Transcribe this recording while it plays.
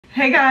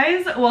Hey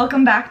guys,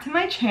 welcome back to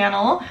my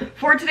channel.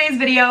 For today's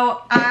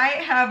video, I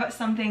have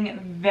something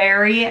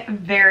very,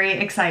 very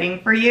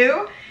exciting for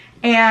you,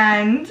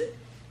 and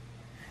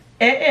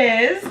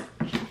it is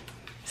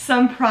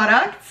some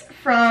products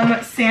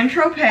from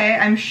St.Tropez.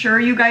 I'm sure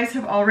you guys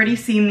have already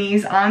seen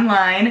these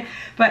online,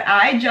 but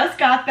I just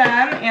got them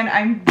and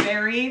I'm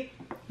very,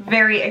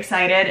 very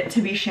excited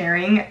to be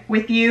sharing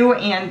with you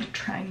and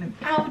trying them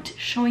out,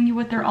 showing you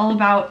what they're all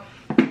about,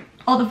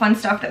 all the fun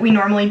stuff that we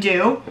normally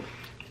do.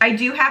 I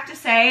do have to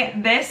say,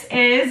 this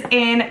is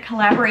in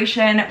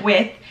collaboration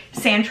with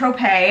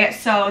St.Tropez,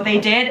 so they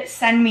did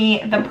send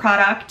me the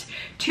product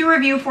to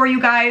review for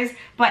you guys,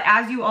 but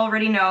as you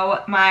already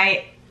know,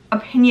 my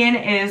opinion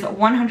is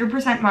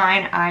 100%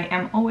 mine. I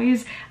am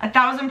always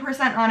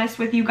 1000% honest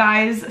with you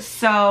guys,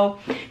 so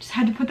just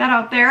had to put that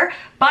out there.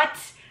 But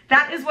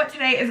that is what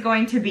today is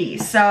going to be.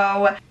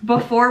 So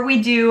before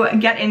we do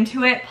get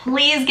into it,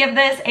 please give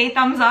this a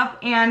thumbs up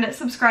and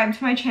subscribe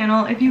to my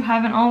channel if you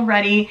haven't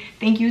already.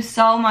 Thank you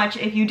so much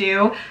if you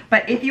do.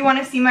 But if you want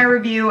to see my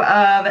review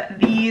of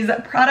these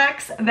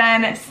products,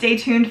 then stay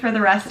tuned for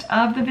the rest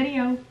of the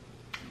video.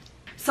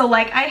 So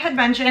like I had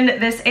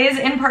mentioned, this is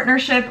in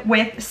partnership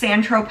with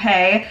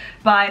St.Tropez,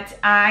 but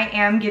I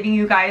am giving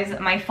you guys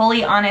my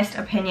fully honest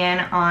opinion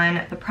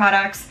on the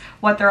products,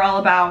 what they're all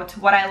about,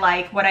 what I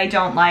like, what I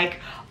don't like,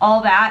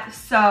 all that.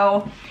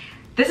 So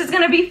this is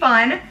gonna be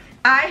fun.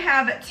 I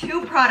have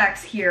two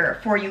products here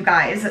for you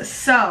guys.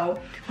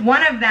 So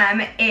one of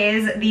them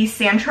is the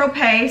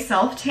St.Tropez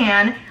Self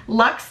Tan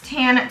Luxe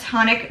Tan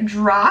Tonic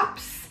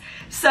Drops.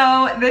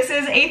 So this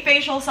is a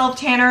facial self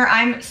tanner.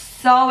 I'm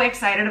so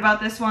excited about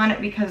this one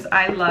because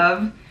I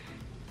love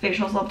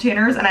facial self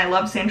tanners and I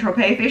love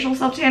St.Tropez facial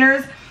self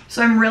tanners.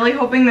 So I'm really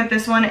hoping that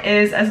this one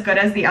is as good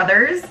as the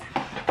others.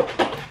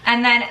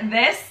 And then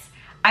this,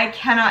 I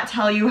cannot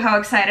tell you how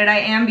excited I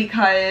am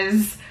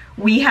because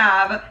we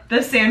have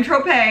the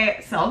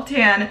St.Tropez Self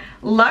Tan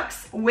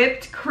Luxe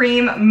Whipped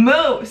Cream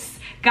Mousse.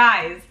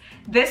 Guys,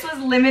 this was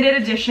limited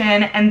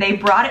edition and they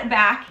brought it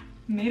back,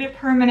 made it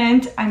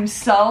permanent. I'm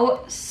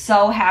so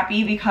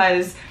happy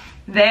because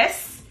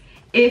this,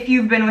 if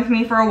you've been with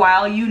me for a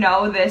while, you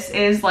know this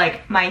is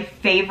like my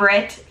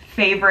favorite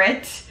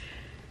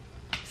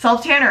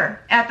self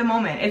tanner at the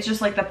moment. It's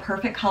just like the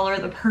perfect color,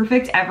 the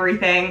perfect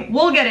everything.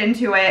 We'll get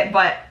into it,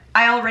 but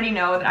I already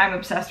know that I'm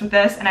obsessed with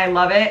this and I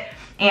love it.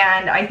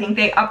 And I think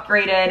they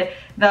upgraded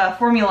the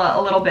formula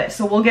a little bit.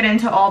 So we'll get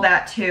into all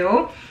that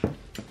too.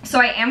 So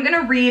I am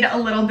gonna read a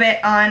little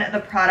bit on the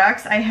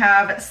products. I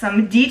have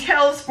some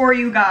details for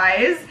you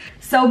guys.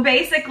 So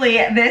basically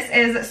this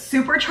is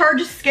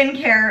supercharged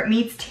skincare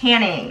meets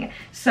tanning.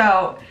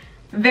 So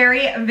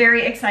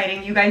very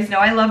exciting. You guys know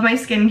I love my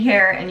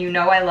skincare and you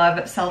know I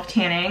love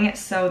self-tanning.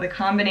 So the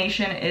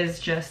combination is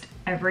just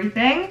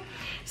everything.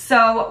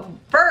 So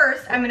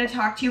first I'm gonna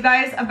talk to you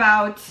guys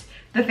about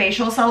the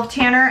facial self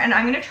tanner and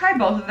I'm gonna try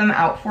both of them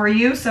out for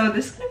you. So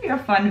this is gonna be a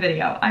fun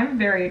video. I'm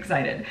very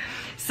excited.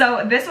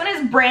 So this one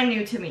is brand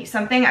new to me,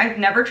 something I've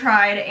never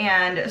tried,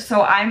 and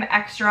so I'm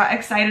extra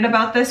excited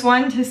about this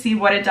one to see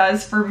what it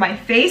does for my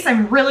face.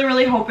 I'm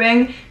really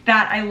hoping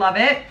that I love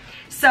it.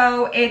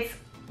 So it's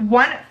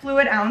 1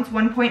 fluid ounce,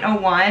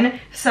 1.01,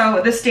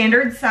 so the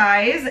standard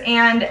size,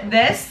 and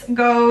this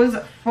goes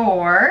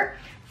for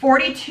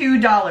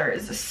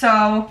 $42.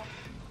 So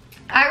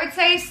I would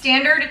say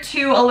standard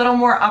to a little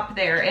more up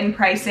there in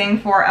pricing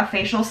for a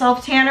facial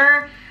self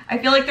tanner. I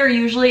feel like they're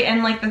usually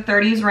in like the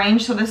 30s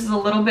range, so this is a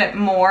little bit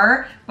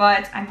more,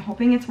 but I'm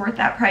hoping it's worth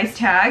that price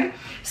tag.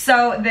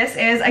 So this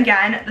is,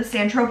 again, the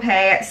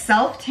St.Tropez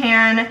Self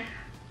Tan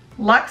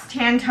Luxe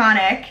Tan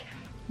Tonic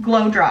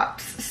Glow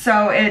Drops.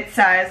 So it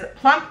says,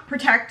 plump,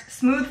 protect,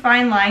 smooth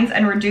fine lines,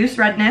 and reduce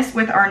redness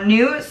with our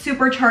new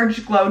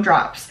supercharged glow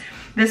drops.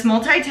 This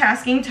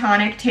multitasking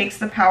tonic takes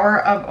the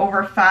power of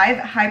over 5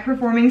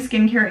 high-performing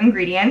skincare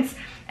ingredients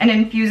and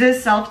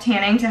infuses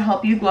self-tanning to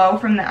help you glow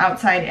from the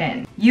outside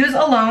in. Use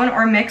alone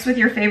or mix with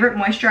your favorite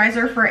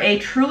moisturizer for a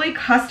truly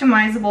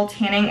customizable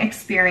tanning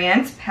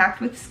experience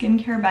packed with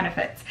skincare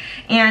benefits.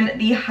 And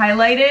the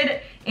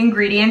highlighted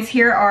ingredients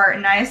here are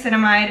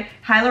niacinamide,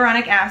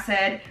 hyaluronic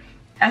acid,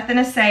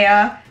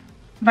 echinacea,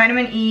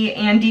 vitamin E,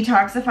 and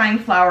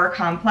detoxifying flower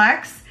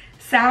complex.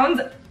 Sounds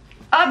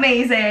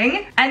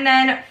amazing. And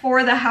then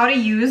for the how to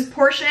use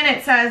portion,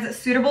 it says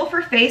suitable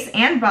for face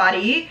and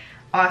body.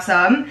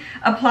 Awesome.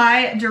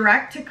 Apply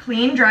direct to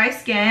clean, dry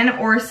skin,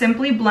 or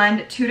simply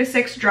blend 2 to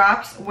 6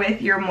 drops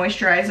with your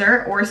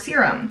moisturizer or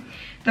serum.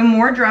 The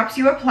more drops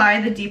you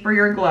apply, the deeper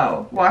your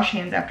glow. Wash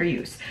hands after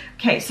use.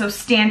 Okay, so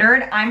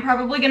standard. I'm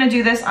probably gonna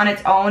do this on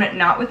its own,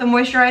 not with a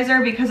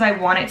moisturizer, because I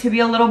want it to be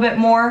a little bit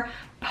more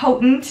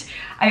potent.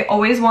 I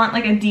always want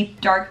like a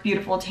deep, dark,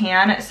 beautiful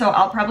tan, so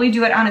I'll probably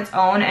do it on its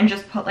own and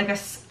just put like a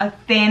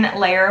thin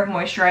layer of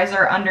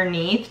moisturizer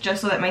underneath just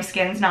so that my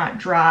skin's not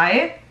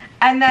dry.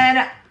 And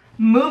then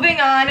moving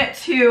on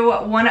to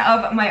one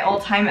of my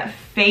all-time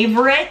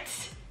favorite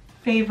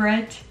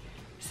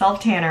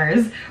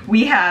self-tanners,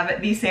 we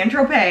have the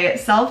St.Tropez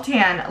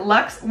Self-Tan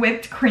Luxe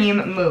Whipped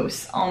Cream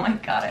Mousse. Oh my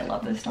god, I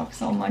love this stuff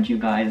so much, you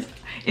guys.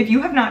 If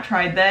you have not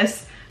tried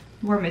this,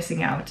 we're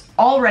missing out.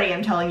 Already,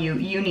 I'm telling you,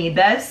 you need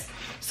this.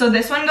 So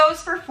this one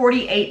goes for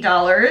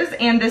 $48,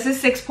 and this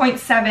is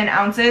 6.7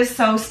 ounces,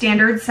 so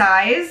standard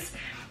size.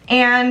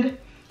 And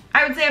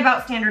I would say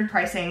about standard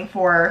pricing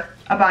for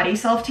a body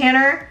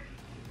self-tanner.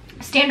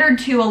 Standard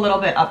to a little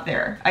bit up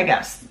there, I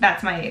guess.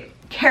 That's my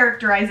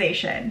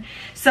characterization.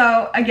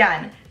 So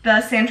again,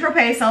 the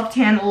St.Tropez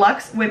Self-Tan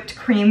Luxe Whipped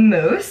Cream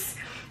Mousse.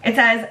 It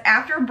says,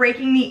 after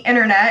breaking the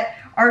internet,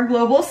 our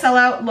global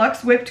sellout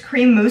Luxe Whipped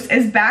Cream Mousse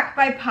is backed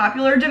by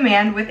popular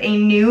demand with a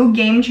new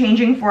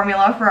game-changing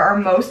formula for our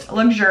most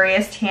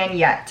luxurious tan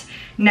yet.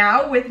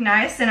 Now with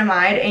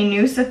niacinamide, a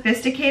new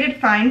sophisticated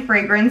fine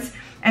fragrance,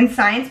 and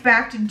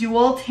science-backed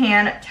dual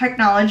tan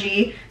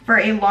technology for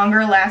a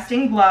longer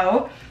lasting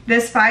glow,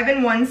 this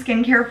 5-in-1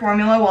 skincare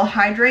formula will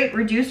hydrate,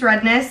 reduce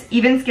redness,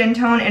 even skin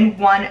tone in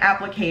one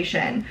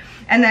application.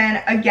 And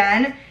then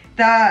again,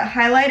 the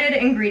highlighted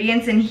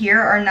ingredients in here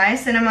are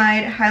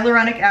niacinamide,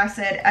 hyaluronic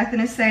acid,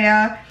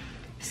 echinacea,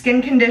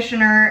 skin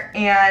conditioner,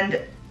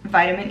 and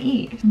vitamin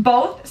E.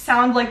 Both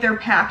sound like they're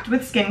packed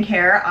with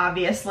skincare,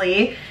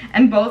 obviously,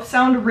 and both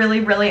sound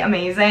really, really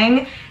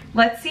amazing.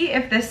 Let's see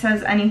if this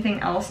says anything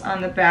else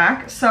on the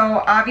back.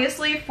 So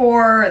obviously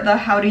for the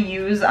how to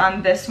use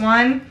on this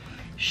one,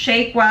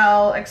 shake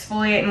well,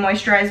 exfoliate and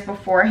moisturize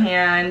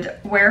beforehand,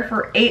 wear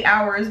for 8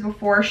 hours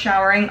before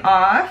showering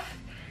off.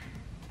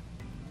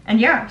 And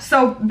yeah,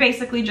 so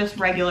basically just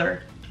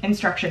regular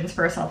instructions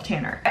for a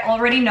self-tanner. I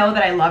already know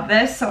that I love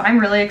this, so I'm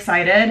really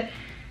excited.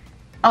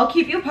 I'll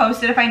keep you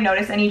posted if I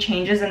notice any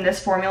changes in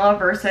this formula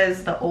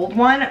versus the old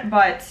one,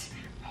 but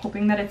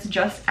hoping that it's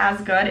just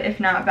as good, if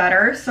not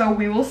better, so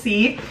we will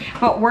see.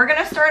 But we're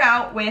gonna start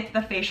out with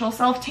the facial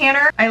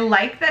self-tanner. I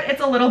like that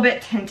it's a little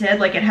bit tinted,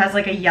 like it has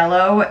like a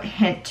yellow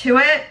hint to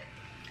it.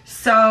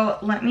 So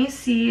let me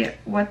see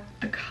what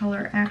the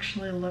color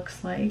actually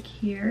looks like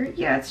here.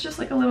 Yeah, it's just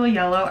like a little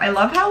yellow. I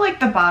love how like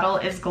the bottle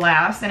is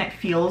glass and it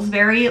feels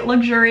very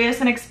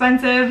luxurious and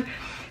expensive,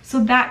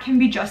 so that can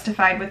be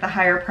justified with the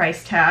higher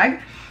price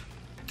tag.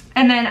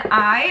 And then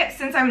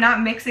since I'm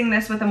not mixing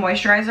this with a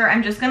moisturizer,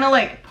 I'm just gonna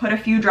like put a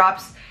few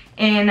drops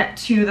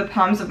into the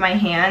palms of my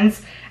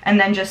hands and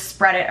then just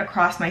spread it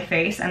across my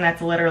face, and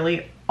that's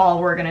literally all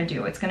we're gonna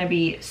do. It's gonna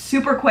be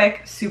super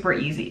quick, super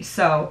easy.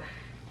 So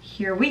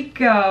here we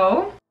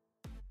go.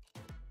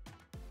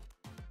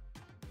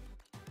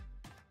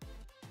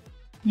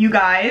 You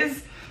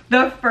guys,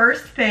 the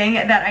first thing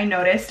that I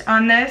noticed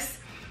on this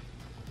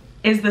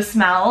is the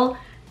smell.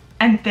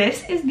 And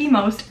this is the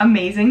most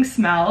amazing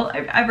smell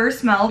I've ever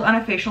smelled on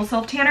a facial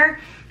self-tanner.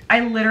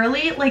 I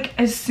literally, like,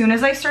 as soon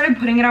as I started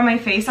putting it on my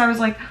face, I was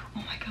like, oh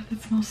my god, that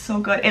smells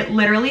so good. It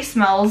literally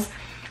smells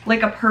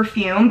like a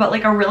perfume, but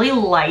like a really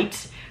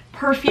light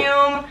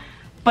perfume,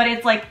 but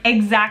it's like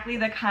exactly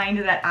the kind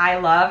that I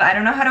love. I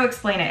don't know how to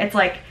explain it. It's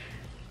like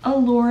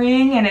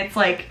alluring and it's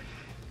like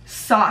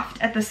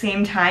soft at the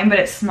same time, but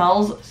it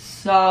smells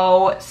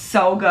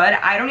so good.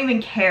 I don't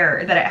even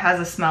care that it has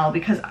a smell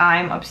because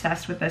I'm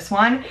obsessed with this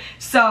one.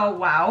 So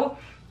wow,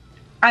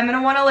 I'm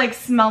gonna want to like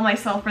smell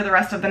myself for the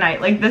rest of the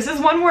night. Like this is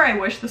one where I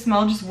wish the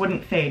smell just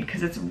wouldn't fade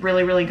because it's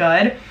really, really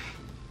good.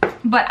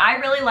 But I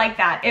really like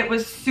that. It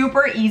was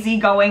super easy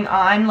going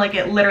on. Like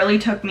it literally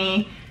took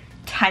me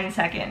 10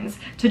 seconds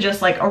to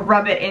just like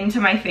rub it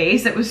into my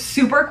face. It was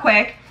super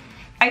quick.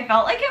 I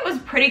felt like it was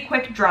pretty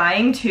quick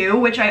drying too,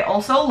 which I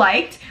also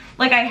liked.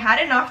 Like I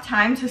had enough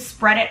time to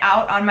spread it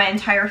out on my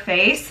entire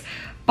face,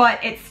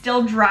 but it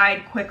still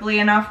dried quickly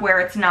enough where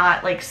it's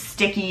not like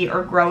sticky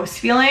or gross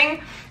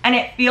feeling, and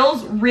it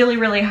feels really,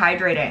 really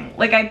hydrating.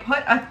 Like I put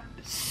a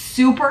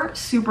super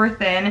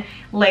thin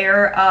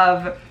layer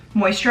of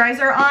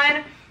moisturizer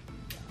on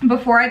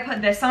before I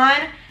put this on,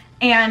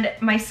 and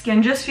my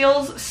skin just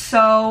feels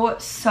so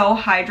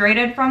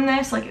hydrated from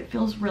this. Like it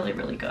feels really,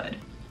 really good.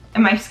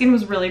 And my skin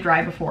was really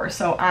dry before,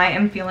 so I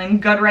am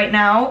feeling good right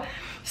now.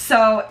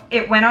 So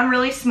it went on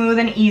really smooth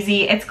and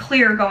easy. It's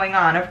clear going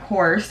on, of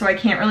course, so I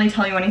can't really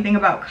tell you anything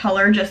about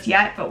color just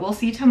yet, but we'll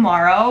see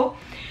tomorrow.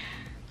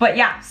 But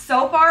yeah,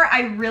 so far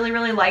I really,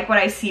 really like what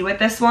I see with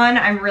this one.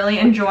 I'm really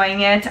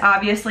enjoying it.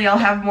 Obviously, I'll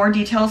have more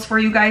details for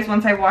you guys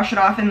once I wash it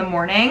off in the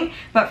morning,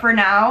 but for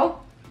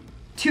now,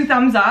 2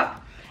 thumbs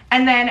up.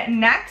 And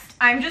then next,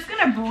 I'm just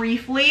gonna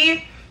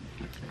briefly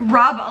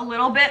rub a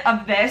little bit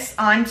of this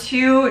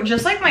onto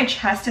just like my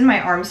chest and my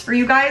arms for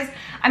you guys.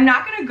 I'm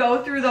not gonna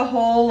go through the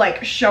whole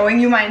like showing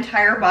you my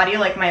entire body,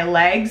 like my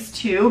legs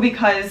too,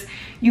 because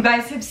you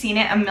guys have seen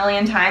it a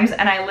million times,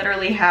 and I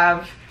literally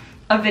have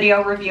a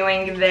video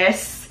reviewing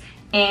this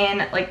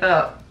in like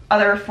the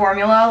other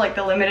formula, like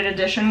the limited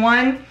edition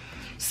one.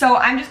 So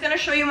I'm just gonna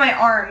show you my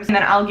arms, and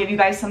then I'll give you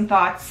guys some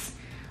thoughts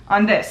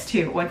on this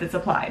too once it's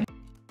applied.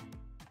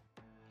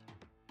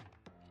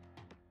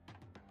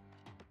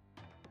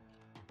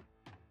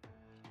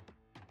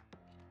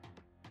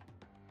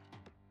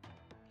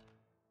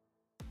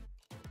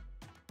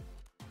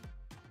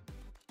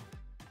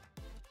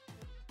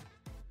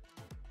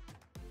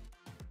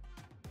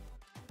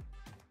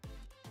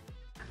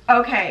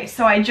 Okay,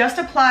 so I just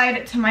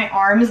applied to my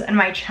arms and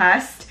my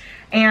chest,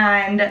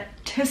 and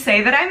to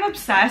say that I'm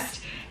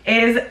obsessed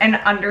is an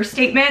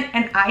understatement,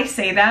 and I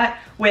say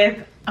that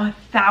with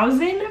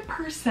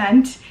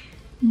 1000%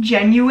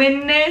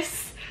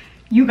 genuineness.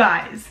 You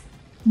guys,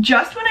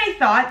 just when I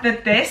thought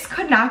that this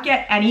could not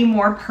get any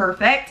more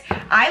perfect,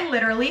 I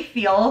literally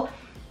feel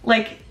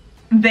like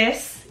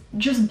this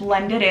just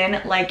blended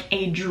in like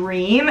a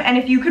dream, and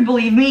if you could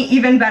believe me,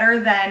 even better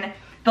than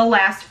the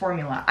last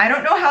formula. I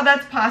don't know how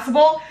that's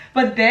possible,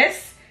 but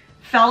this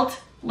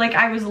felt like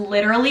I was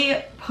literally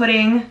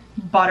putting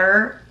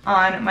butter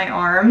on my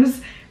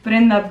arms, but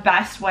in the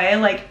best way.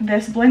 Like,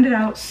 this blended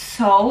out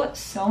so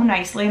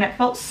nicely, and it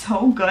felt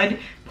so good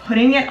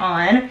putting it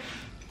on.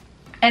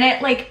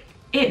 And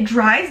it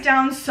dries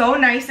down so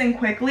nice and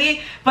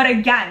quickly, but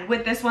again,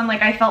 with this one,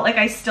 like, I felt like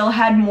I still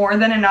had more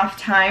than enough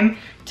time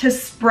to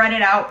spread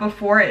it out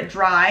before it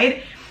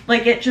dried.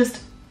 Like, it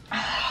just,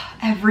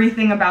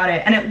 everything about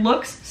it. And it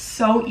looks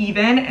so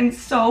even and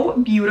so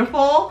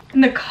beautiful.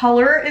 And the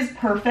color is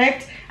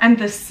perfect, and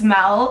the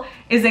smell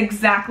is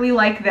exactly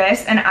like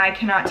this, and I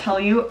cannot tell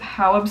you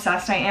how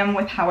obsessed I am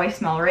with how I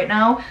smell right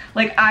now.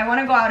 Like, I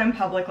want to go out in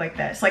public like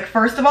this. Like,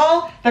 first of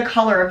all, the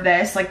color of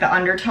this, like the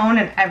undertone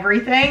and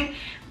everything,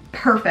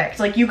 perfect.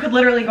 Like, you could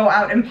literally go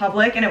out in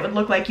public and it would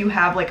look like you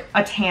have like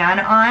a tan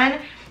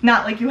on,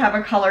 not like you have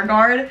a color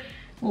guard.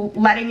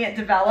 Letting it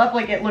develop,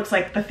 like, it looks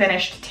like the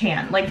finished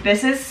tan. Like,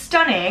 this is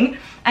stunning.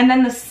 And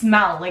then the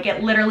smell, like,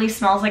 it literally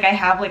smells like I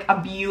have like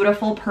a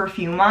beautiful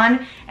perfume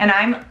on, and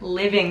I'm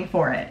living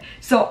for it.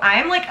 So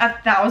I'm like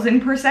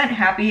 1000%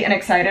 happy and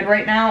excited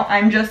right now.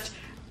 I'm just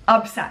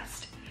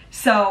obsessed.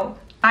 So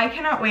I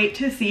cannot wait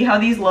to see how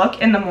these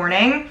look in the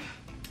morning.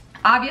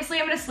 Obviously,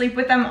 I'm gonna sleep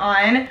with them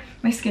on.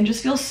 My skin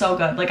just feels so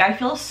good. Like, I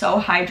feel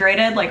so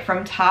hydrated, like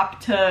from top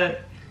to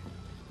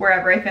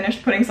wherever I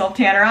finished putting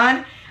self-tanner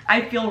on.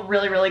 I feel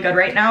really good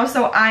right now.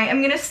 So I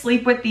am gonna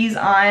sleep with these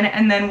on,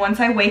 and then once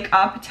I wake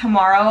up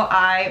tomorrow,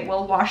 I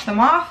will wash them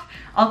off.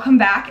 I'll come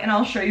back and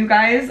I'll show you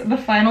guys the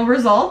final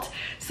result.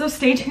 So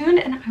stay tuned,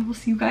 and I will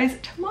see you guys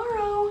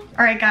tomorrow. All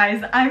right,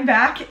 guys, I'm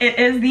back. It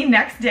is the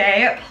next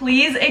day.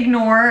 Please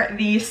ignore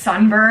the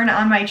sunburn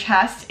on my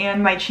chest,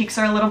 and my cheeks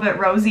are a little bit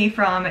rosy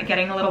from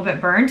getting a little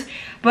bit burnt,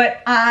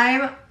 but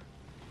I'm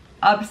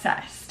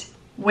obsessed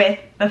with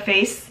the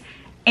face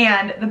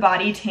and the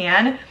body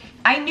tan.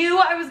 I knew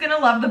I was gonna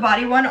love the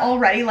body one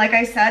already, like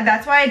I said.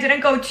 That's why I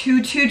didn't go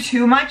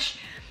too much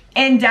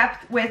in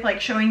depth with like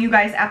showing you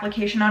guys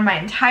application on my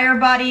entire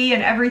body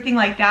and everything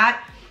like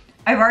that.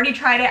 I've already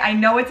tried it. I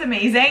know it's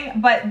amazing,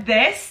 but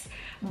this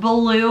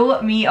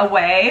blew me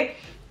away.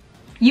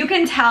 You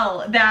can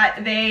tell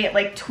that they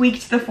like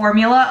tweaked the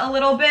formula a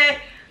little bit,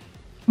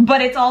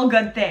 but it's all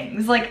good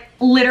things. Like,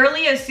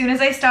 literally, as soon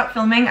as I stopped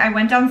filming, I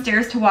went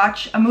downstairs to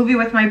watch a movie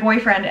with my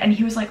boyfriend, and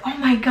he was like, oh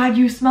my God,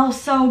 you smell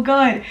so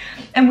good.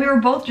 And we were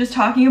both just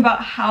talking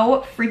about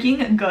how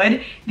freaking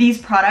good these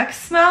products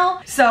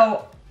smell.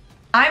 So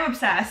I'm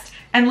obsessed.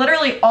 And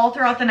literally all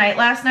throughout the night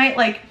last night,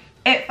 like,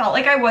 it felt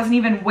like I wasn't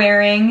even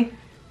wearing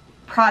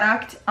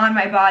product on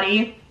my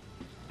body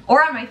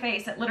or on my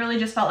face. It literally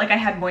just felt like I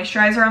had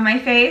moisturizer on my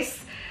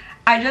face.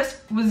 I just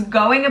was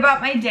going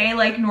about my day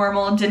like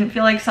normal, didn't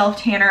feel like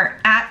self-tanner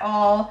at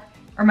all,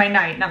 or my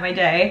night, not my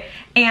day.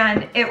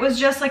 And it was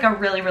just like a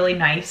really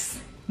nice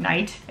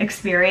night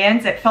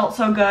experience. It felt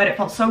so good. It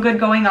felt so good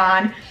going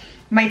on.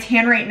 My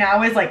tan right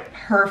now is like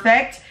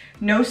perfect.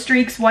 No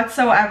streaks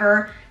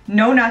whatsoever,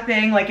 no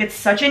nothing. Like, it's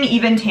such an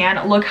even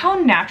tan. Look how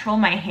natural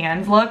my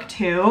hands look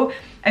too.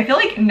 I feel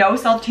like no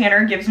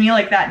self-tanner gives me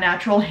like that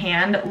natural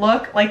hand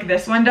look like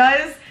this one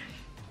does.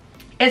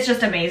 It's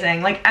just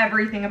amazing, like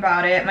everything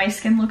about it. My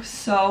skin looks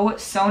so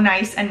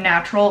nice and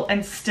natural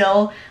and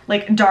still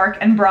like dark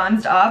and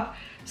bronzed up.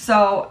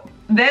 So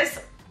this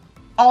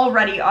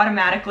already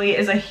automatically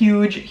is a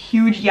huge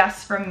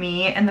yes from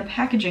me, and the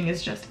packaging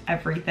is just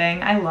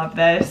everything. I love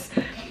this.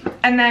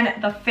 And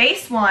then the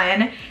face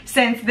one,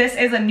 since this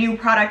is a new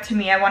product to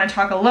me, I want to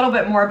talk a little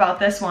bit more about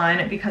this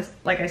one because,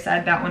 like I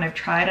said, that one I've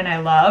tried and I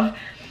love.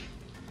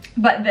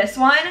 But this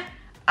one,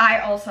 I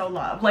also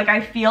love. Like,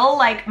 I feel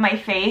like my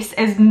face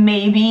is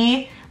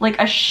maybe like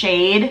a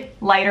shade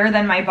lighter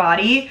than my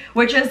body,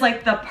 which is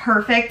like the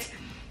perfect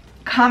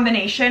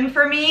combination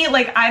for me.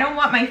 Like, I don't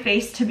want my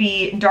face to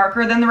be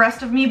darker than the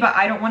rest of me, but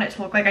I don't want it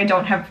to look like I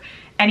don't have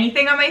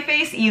anything on my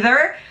face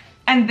either.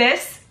 And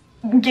this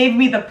gave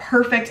me the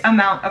perfect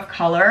amount of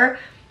color.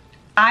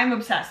 I'm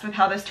obsessed with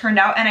how this turned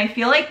out, and I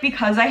feel like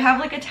because I have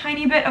like a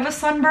tiny bit of a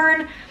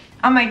sunburn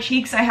on my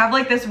cheeks, I have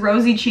like this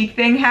rosy cheek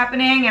thing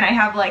happening, and I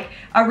have like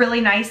a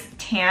really nice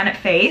tan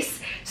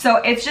face. So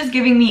it's just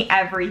giving me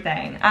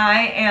everything.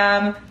 I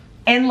am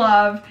in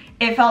love.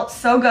 It felt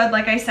so good,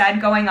 like I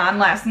said, going on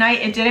last night.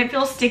 It didn't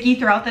feel sticky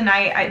throughout the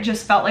night. I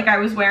just felt like I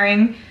was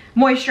wearing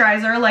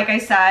moisturizer, like I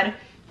said.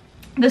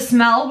 The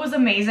smell was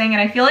amazing,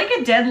 and I feel like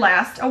it did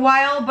last a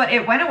while, but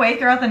it went away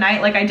throughout the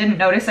night. Like, I didn't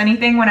notice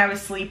anything when I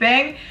was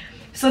sleeping.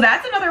 So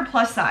that's another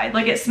plus side.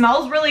 Like, it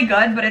smells really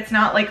good, but it's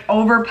not like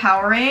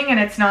overpowering and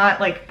it's not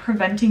like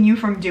preventing you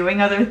from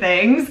doing other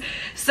things.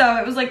 So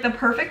it was like the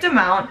perfect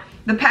amount.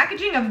 The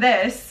packaging of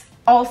this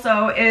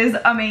also is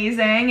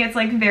amazing. It's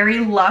like very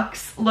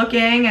luxe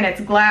looking and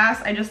it's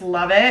glass. I just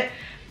love it.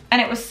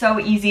 And it was so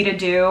easy to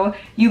do.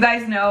 You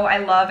guys know I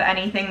love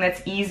anything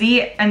that's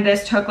easy, and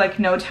this took like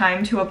no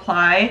time to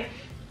apply.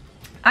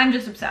 I'm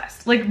just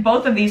obsessed. Like,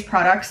 both of these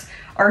products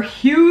are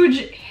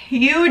huge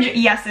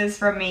yeses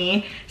from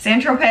me.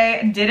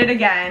 St.Tropez did it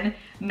again,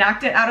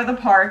 knocked it out of the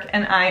park,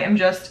 and I am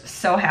just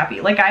so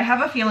happy. Like, I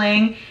have a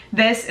feeling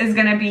this is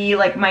gonna be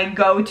like my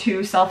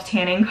go-to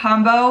self-tanning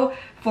combo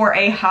for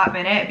a hot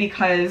minute,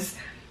 because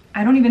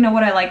I don't even know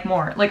what I like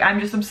more. Like, I'm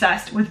just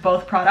obsessed with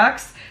both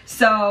products.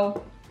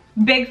 So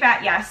big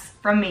fat yes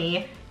from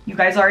me. You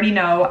guys already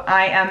know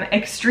I am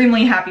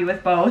extremely happy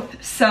with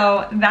both.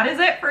 So that is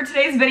it for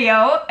today's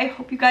video. I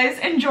hope you guys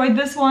enjoyed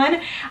this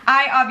one.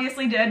 I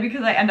obviously did,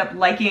 because I end up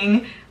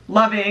loving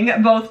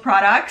both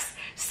products.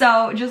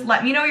 So just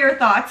let me know your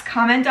thoughts,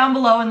 comment down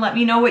below, and let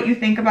me know what you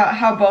think about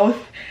how both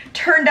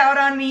turned out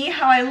on me,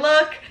 how I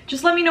look.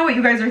 Just let me know what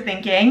you guys are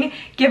thinking.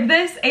 Give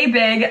this a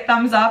big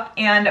thumbs up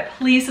and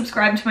please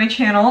subscribe to my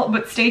channel,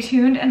 but stay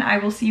tuned and I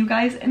will see you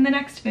guys in the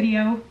next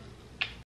video.